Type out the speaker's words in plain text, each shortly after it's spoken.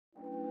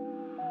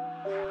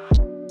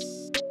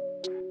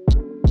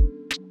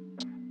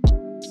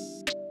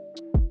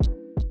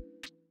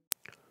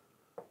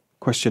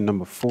Question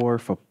number 4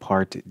 for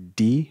part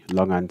D,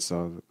 long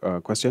answer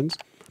questions.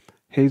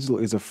 Hazel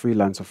is a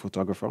freelancer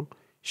photographer.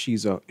 She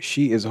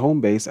is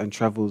home-based and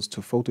travels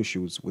to photo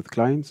shoots with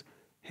clients.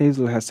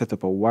 Hazel has set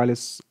up a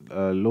wireless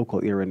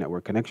local area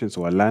network connection,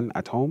 so a LAN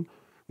at home,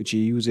 which she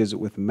uses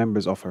with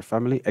members of her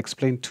family.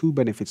 Explain 2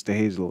 benefits to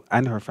Hazel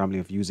and her family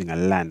of using a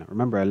LAN.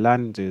 Remember, a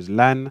LAN, there's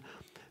LAN,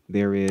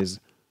 there is,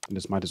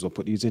 just might as well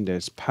put these in,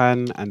 there's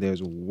PAN, and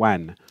there's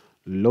WAN,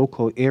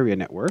 local area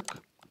network,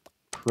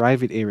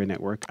 private area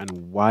network,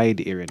 and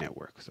wide area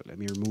network. So let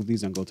me remove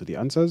these and go to the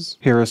answers.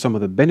 Here are some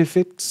of the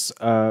benefits.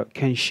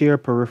 Can share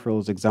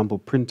peripherals, example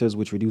printers,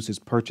 which reduces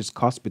purchase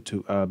costs,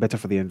 better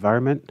for the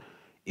environment.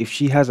 If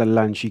she has a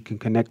LAN, she can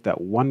connect that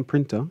one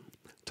printer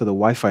to the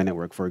Wi-Fi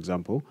network, for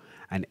example,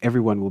 and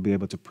everyone will be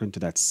able to print to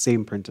that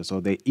same printer. So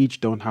they each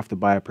don't have to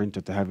buy a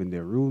printer to have in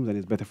their rooms, and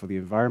it's better for the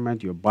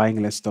environment. You're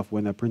buying less stuff.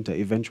 When a printer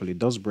eventually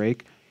does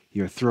break,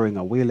 you're throwing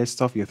away less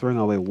stuff. You're throwing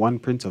away one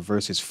printer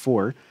versus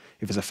 4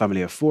 if it's a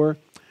family of 4.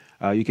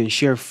 You can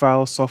share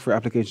files, software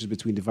applications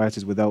between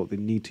devices without the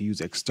need to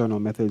use external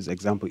methods,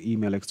 example,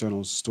 email,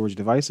 external storage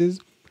devices.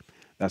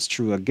 That's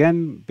true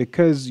again,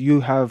 because you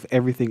have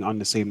everything on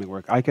the same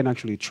network. I can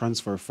actually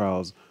transfer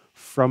files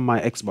from my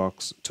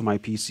Xbox to my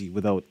PC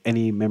without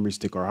any memory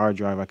stick or hard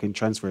drive. I can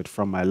transfer it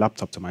from my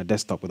laptop to my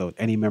desktop without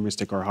any memory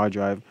stick or hard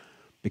drive,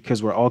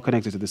 because we're all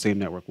connected to the same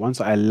network.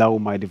 Once I allow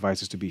my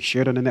devices to be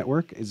shared on the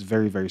network, it's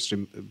very, very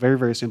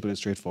simple and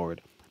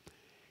straightforward.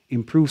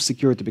 Improve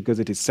security because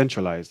it is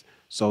centralized.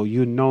 So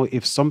you know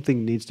if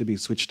something needs to be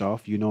switched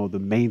off, you know the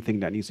main thing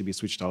that needs to be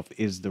switched off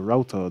is the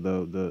router,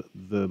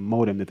 the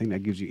modem, the thing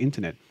that gives you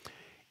internet.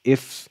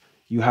 If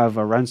you have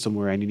a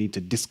ransomware and you need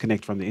to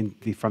disconnect from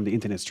the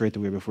internet straight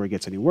away before it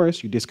gets any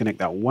worse, you disconnect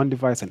that one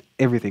device and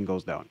everything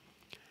goes down.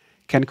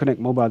 Can connect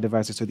mobile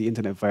devices to the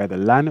internet via the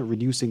LAN,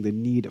 reducing the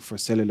need for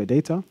cellular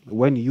data.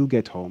 When you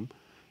get home,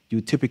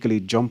 you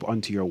typically jump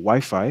onto your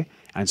Wi-Fi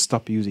and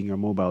stop using your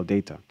mobile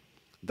data.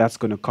 That's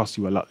going to cost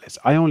you a lot less.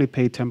 I only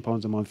pay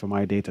 £10 a month for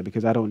my data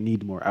because I don't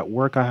need more. At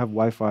work, I have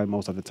Wi-Fi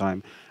most of the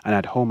time, and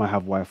at home, I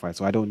have Wi-Fi,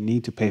 so I don't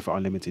need to pay for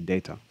unlimited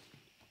data.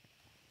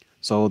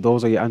 So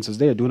those are your answers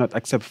there. Do not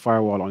accept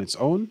firewall on its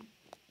own.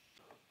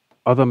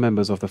 Other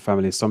members of the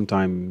family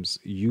sometimes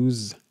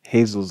use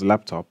Hazel's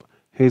laptop.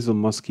 Hazel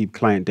must keep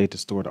client data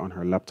stored on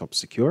her laptop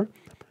secure.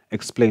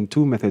 Explain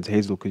 2 methods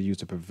Hazel could use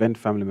to prevent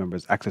family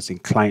members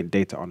accessing client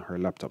data on her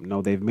laptop.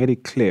 Now, they've made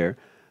it clear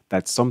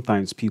that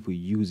sometimes people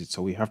use it,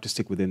 so we have to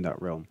stick within that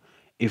realm.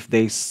 If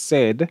they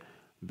said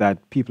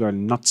that people are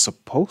not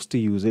supposed to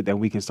use it, then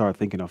we can start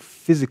thinking of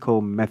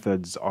physical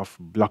methods of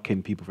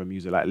blocking people from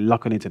using it, like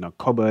locking it in a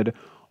cupboard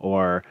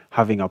or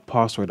having a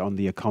password on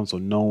the account so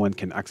no one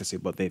can access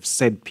it. But they've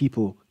said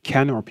people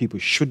can or people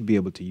should be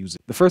able to use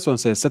it. The first one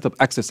says set up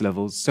access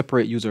levels,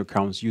 separate user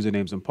accounts,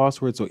 usernames, and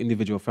passwords so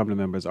individual family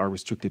members are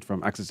restricted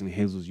from accessing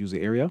Hazel's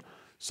user area.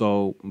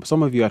 So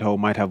some of you at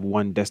home might have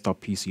one desktop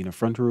PC in the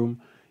front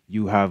room.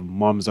 You have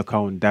mom's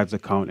account, dad's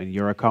account, and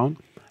your account,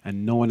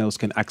 and no one else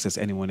can access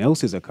anyone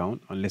else's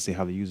account unless they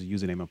have a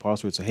username and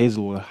password. So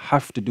Hazel will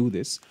have to do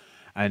this.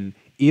 And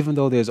even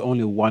though there's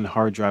only one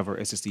hard drive or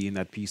SSD in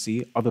that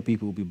PC, other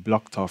people will be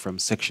blocked off from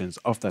sections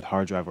of that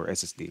hard drive or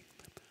SSD.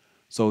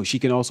 So she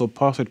can also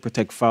password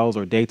protect files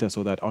or data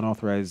so that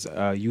unauthorized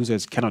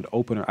users cannot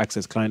open or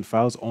access client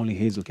files. Only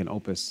Hazel can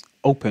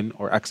open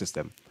or access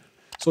them.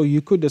 So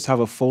you could just have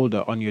a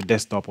folder on your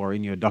desktop or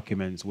in your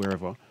documents,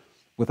 wherever,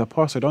 with a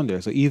password on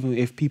there. So even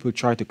if people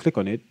try to click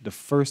on it, the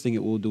first thing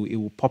it will do, it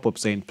will pop up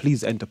saying,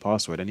 please enter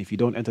password. And if you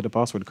don't enter the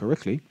password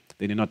correctly,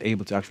 then you're not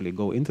able to actually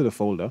go into the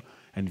folder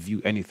and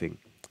view anything.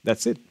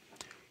 That's it.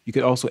 You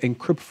could also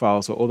encrypt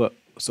files,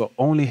 so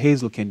only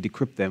Hazel can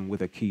decrypt them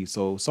with a key.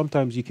 So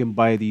sometimes you can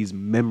buy these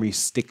memory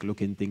stick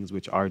looking things,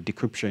 which are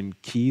decryption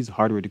keys,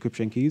 hardware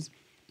decryption keys.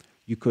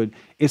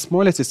 It's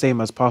more or less the same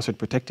as password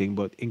protecting,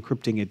 but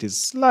encrypting it is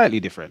slightly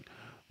different.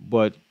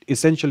 But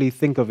essentially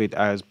think of it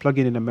as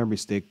plugging in a memory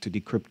stick to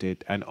decrypt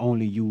it, and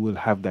only you will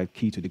have that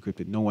key to decrypt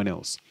it, no one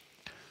else.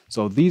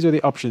 So these are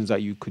the options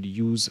that you could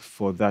use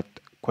for that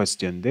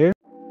question there.